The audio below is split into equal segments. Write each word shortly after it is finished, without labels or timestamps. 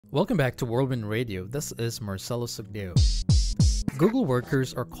Welcome back to Whirlwind Radio. This is Marcelo Sugdeo. Google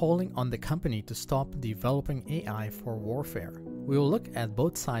workers are calling on the company to stop developing AI for warfare. We will look at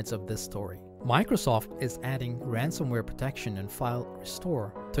both sides of this story. Microsoft is adding ransomware protection and file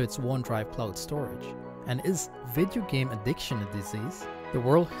restore to its OneDrive cloud storage. And is video game addiction a disease? The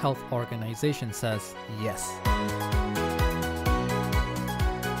World Health Organization says yes.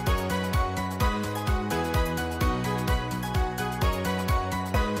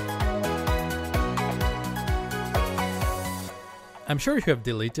 I'm sure you have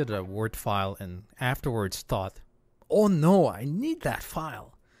deleted a Word file and afterwards thought, oh no, I need that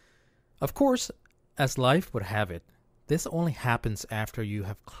file. Of course, as life would have it, this only happens after you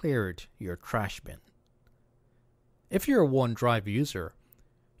have cleared your trash bin. If you're a OneDrive user,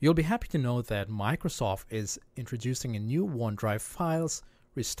 you'll be happy to know that Microsoft is introducing a new OneDrive files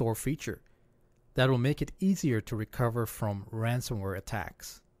restore feature that will make it easier to recover from ransomware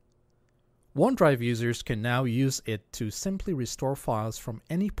attacks. OneDrive users can now use it to simply restore files from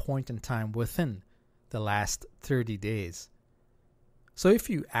any point in time within the last 30 days. So if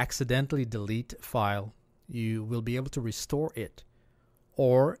you accidentally delete a file, you will be able to restore it.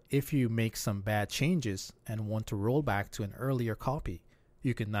 Or if you make some bad changes and want to roll back to an earlier copy,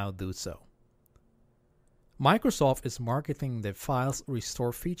 you can now do so. Microsoft is marketing the files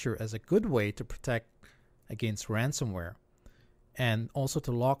restore feature as a good way to protect against ransomware, and also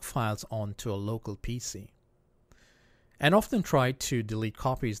to lock files onto a local PC. And often try to delete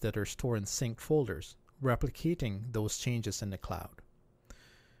copies that are stored in synced folders, replicating those changes in the cloud.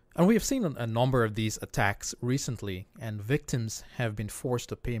 And we have seen a number of these attacks recently, and victims have been forced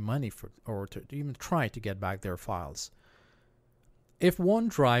to pay money or to even try to get back their files. If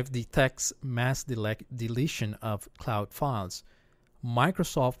OneDrive detects mass deletion of cloud files,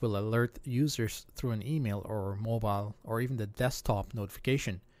 Microsoft will alert users through an email or mobile or even the desktop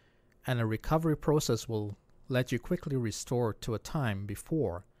notification, and a recovery process will let you quickly restore to a time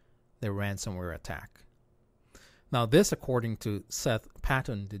before the ransomware attack. Now this, according to Seth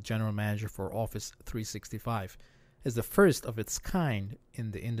Patton, the General Manager for Office 365, is the first of its kind in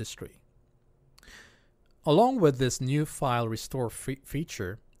the industry. Along with this new file restore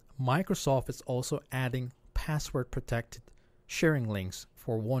feature, Microsoft is also adding password-protected sharing links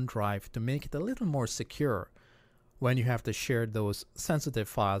for OneDrive to make it a little more secure when you have to share those sensitive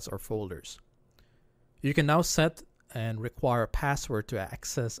files or folders. You can now set and require a password to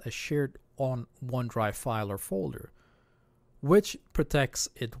access a shared on OneDrive file or folder, which protects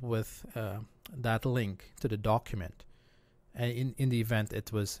it with that link to the document in the event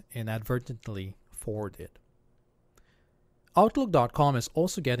it was inadvertently forwarded. Outlook.com is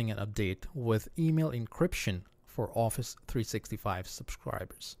also getting an update with email encryption for Office 365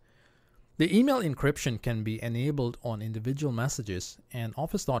 subscribers. The email encryption can be enabled on individual messages, and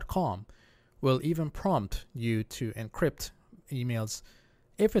Office.com will even prompt you to encrypt emails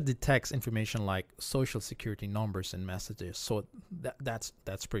if it detects information like social security numbers in messages. So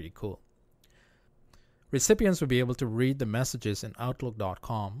that's pretty cool. Recipients will be able to read the messages in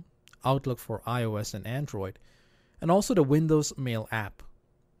Outlook.com, Outlook for iOS and Android, and also the Windows Mail app.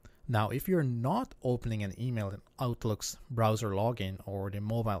 Now, if you're not opening an email in Outlook's browser login or the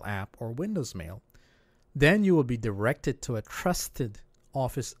mobile app or Windows Mail, then you will be directed to a trusted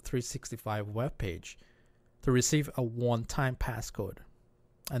Office 365 webpage to receive a one-time passcode.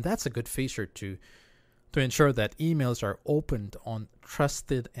 And that's a good feature to ensure that emails are opened on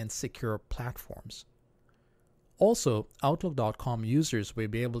trusted and secure platforms. Also, Outlook.com users will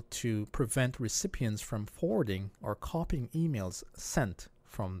be able to prevent recipients from forwarding or copying emails sent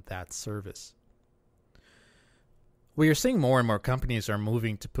from that service. We are seeing more and more companies are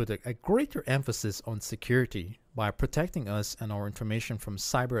moving to put a greater emphasis on security by protecting us and our information from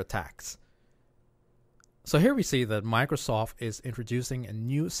cyber attacks. So here we see that Microsoft is introducing a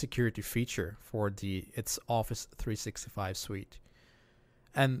new security feature for its Office 365 suite.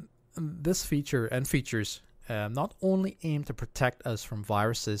 And this feature and features not only aim to protect us from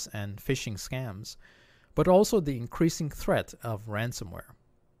viruses and phishing scams, but also the increasing threat of ransomware.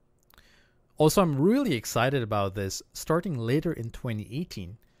 Also, I'm really excited about this. Starting later in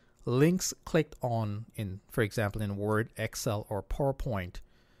 2018, links clicked on for example, in Word, Excel, or PowerPoint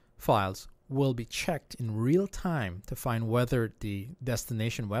files will be checked in real time to find whether the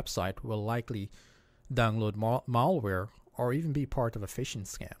destination website will likely download malware or even be part of a phishing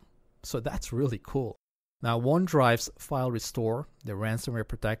scam. So that's really cool. Now, OneDrive's file restore, the ransomware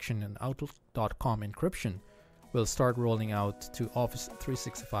protection, and Outlook.com encryption will start rolling out to Office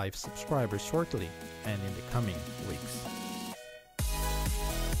 365 subscribers shortly and in the coming weeks.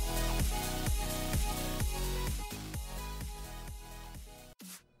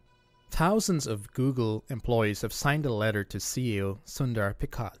 thousands of Google employees have signed a letter to CEO Sundar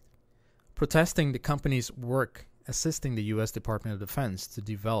Pichai, protesting the company's work assisting the U.S. Department of Defense to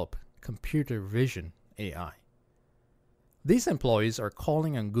develop computer vision AI. These employees are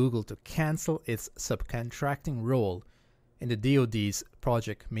calling on Google to cancel its subcontracting role in the DoD's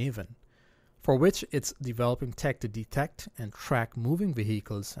Project Maven, for which it's developing tech to detect and track moving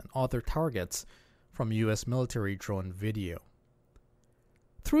vehicles and other targets from U.S. military drone video.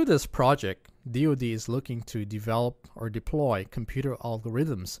 Through this project, DoD is looking to develop or deploy computer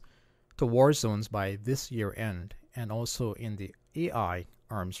algorithms to war zones by this year end and also in the AI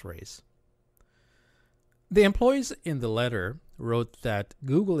arms race. The employees in the letter wrote that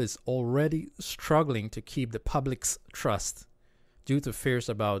Google is already struggling to keep the public's trust due to fears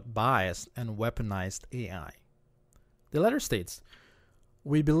about bias and weaponized AI. The letter states,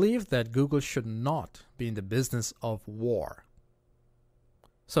 "We believe that Google should not be in the business of war."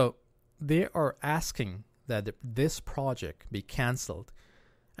 So they are asking that this project be canceled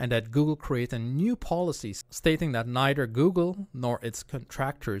and that Google create a new policy stating that neither Google nor its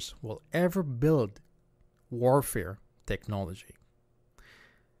contractors will ever build warfare technology.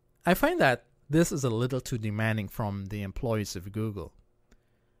 I find that this is a little too demanding from the employees of Google.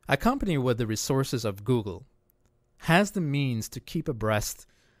 A company with the resources of Google has the means to keep abreast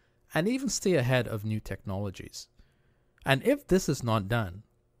and even stay ahead of new technologies. And if this is not done,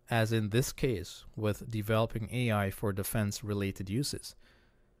 as in this case with developing AI for defense-related uses,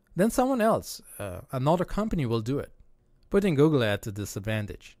 then someone else, another company will do it, putting Google at a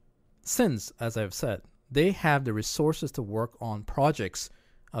disadvantage. Since, as I've said, they have the resources to work on projects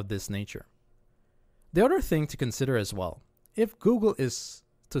of this nature. The other thing to consider as well, if Google is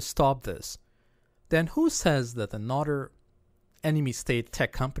to stop this, then who says that another enemy state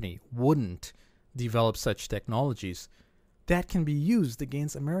tech company wouldn't develop such technologies that can be used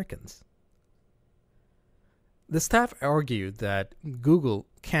against Americans? The staff argued that Google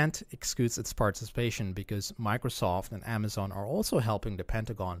can't excuse its participation because Microsoft and Amazon are also helping the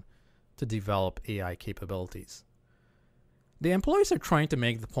Pentagon to develop AI capabilities. The employees are trying to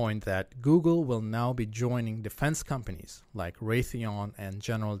make the point that Google will now be joining defense companies like Raytheon and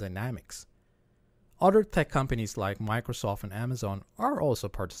General Dynamics. Other tech companies like Microsoft and Amazon are also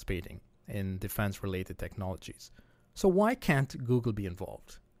participating in defense-related technologies. So why can't Google be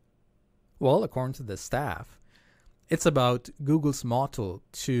involved? Well, according to the staff, it's about Google's motto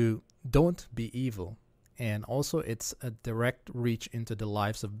to don't be evil, and also it's a direct reach into the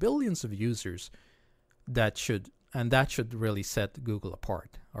lives of billions of users that should really set Google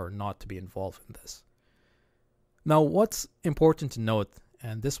apart or not to be involved in this. Now, what's important to note,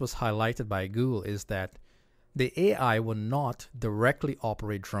 and this was highlighted by Google, is that the AI will not directly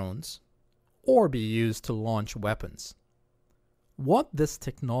operate drones or be used to launch weapons. What this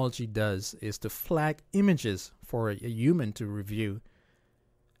technology does is to flag images for a human to review,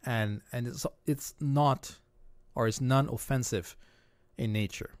 and it's not or is non-offensive in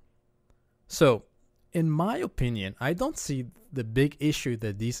nature. So, in my opinion, I don't see the big issue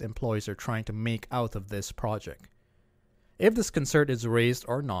that these employees are trying to make out of this project. If this concern is raised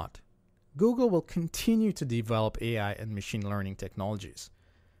or not, Google will continue to develop AI and machine learning technologies.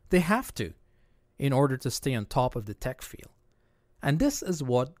 They have to, in order to stay on top of the tech field. And this is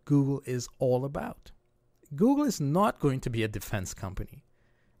what Google is all about. Google is not going to be a defense company.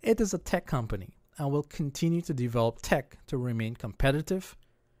 It is a tech company and will continue to develop tech to remain competitive,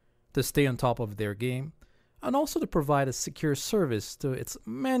 to stay on top of their game, and also to provide a secure service to its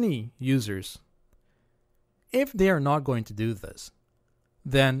many users. If they are not going to do this,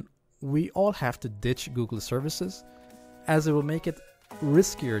 then we all have to ditch Google services, as it will make it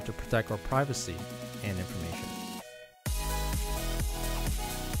riskier to protect our privacy and information.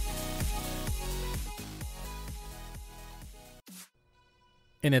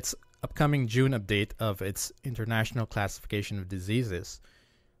 In its upcoming June update of its International Classification of Diseases,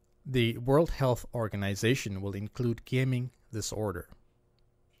 the World Health Organization will include gaming disorder.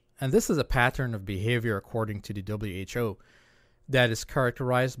 And this is a pattern of behavior, according to the WHO, that is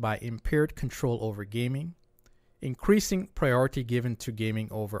characterized by impaired control over gaming, increasing priority given to gaming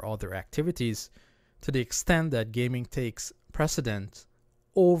over other activities to the extent that gaming takes precedence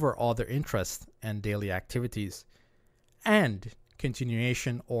over other interests and daily activities, and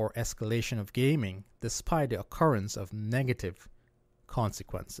continuation or escalation of gaming despite the occurrence of negative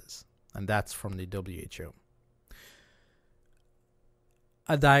consequences. And that's from the WHO.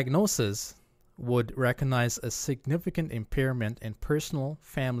 A diagnosis would recognize a significant impairment in personal,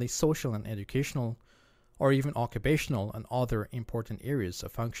 family, social, and educational, or even occupational and other important areas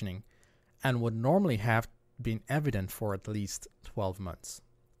of functioning, and would normally have been evident for at least 12 months.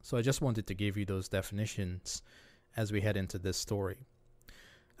 So I just wanted to give you those definitions as we head into this story.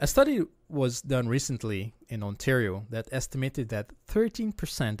 A study was done recently in Ontario that estimated that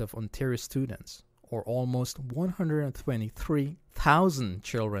 13% of Ontario students, or almost 123,000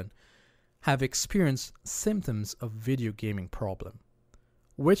 children, have experienced symptoms of video gaming problem,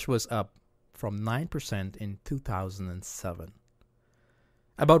 which was up from 9% in 2007.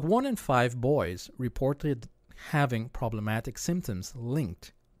 About 1 in 5 boys reported having problematic symptoms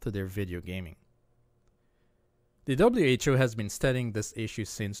linked to their video gaming. The WHO has been studying this issue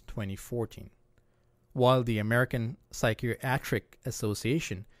since 2014, while the American Psychiatric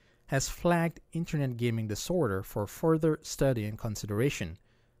Association has flagged internet gaming disorder for further study and consideration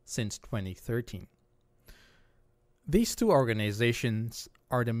since 2013. These two organizations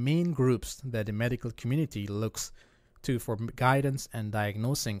are the main groups that the medical community looks to for guidance and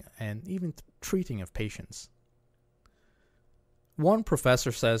diagnosing and even treating of patients. One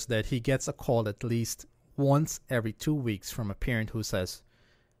professor says that he gets a call at least once every 2 weeks from a parent who says,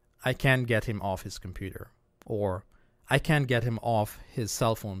 "I can't get him off his computer," or "I can't get him off his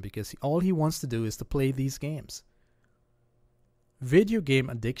cell phone because all he wants to do is to play these games." Video game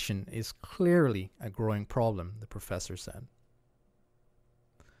addiction is clearly a growing problem, the professor said.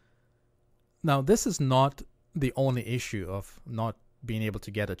 Now, this is not the only issue of not being able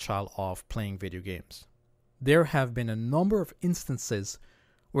to get a child off playing video games. There have been a number of instances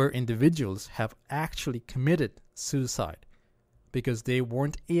where individuals have actually committed suicide because they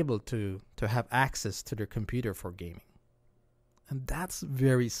weren't able to have access to their computer for gaming. And that's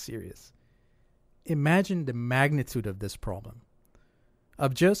very serious. Imagine the magnitude of this problem,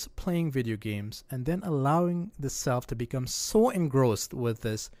 of just playing video games and then allowing the self to become so engrossed with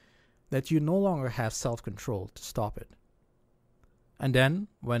this that you no longer have self-control to stop it. And then,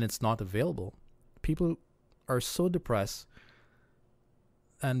 when it's not available, people are so depressed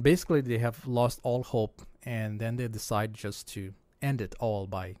and basically they have lost all hope, and then they decide just to end it all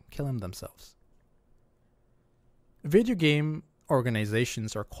by killing themselves. Video game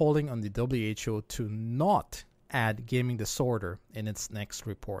organizations are calling on the WHO to not add gaming disorder in its next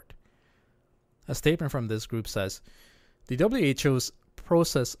report. A statement from this group says, "The WHO's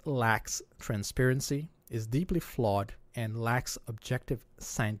process lacks transparency, is deeply flawed, and lacks objective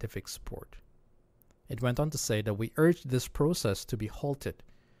scientific support." It went on to say that we urge this process to be halted,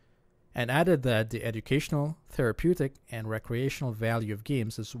 and added that the educational, therapeutic, and recreational value of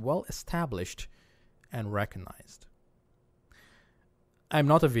games is well established and recognized. I'm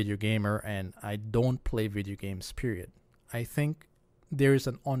not a video gamer and I don't play video games, period. I think there is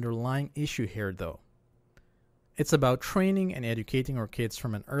an underlying issue here though. It's about training and educating our kids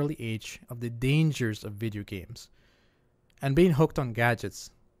from an early age of the dangers of video games and being hooked on gadgets,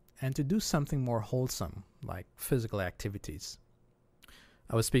 and to do something more wholesome like physical activities.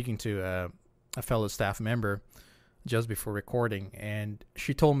 I was speaking to a fellow staff member just before recording, and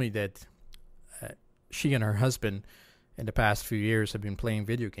she told me that she and her husband in the past few years have been playing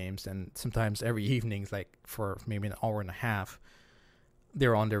video games, and sometimes every evening, like for maybe an hour and a half,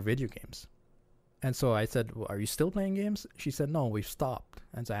 they're on their video games. And so I said, "Well, are you still playing games?" She said, "No, we've stopped."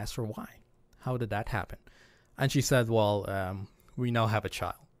 And so I asked her why. How did that happen? And she said, "Well, we now have a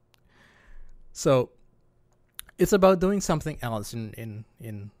child." So it's about doing something else in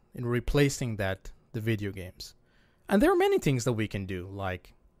replacing the video games. And there are many things that we can do,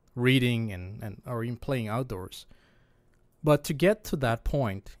 like reading and or even playing outdoors. But to get to that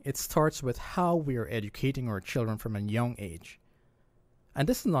point, it starts with how we are educating our children from a young age. And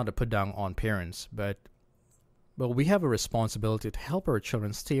this is not a put down on parents, but we have a responsibility to help our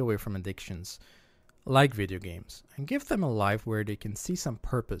children stay away from addictions like video games and give them a life where they can see some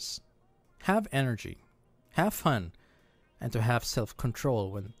purpose, have energy, have fun, and to have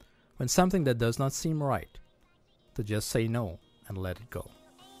self-control when something that does not seem right, to just say no and let it go.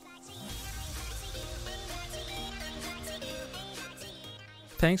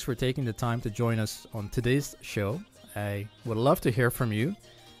 Thanks for taking the time to join us on today's show. I would love to hear from you.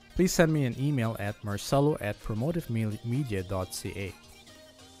 Please send me an email at marcelo@promotivemedia.ca.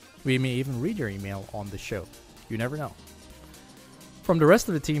 We may even read your email on the show. You never know. From the rest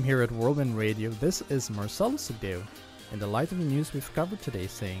of the team here at Whirlwind Radio, this is Marcelo Sugdeo, in the light of the news we've covered today,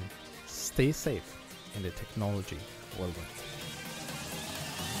 saying, stay safe in the technology whirlwind.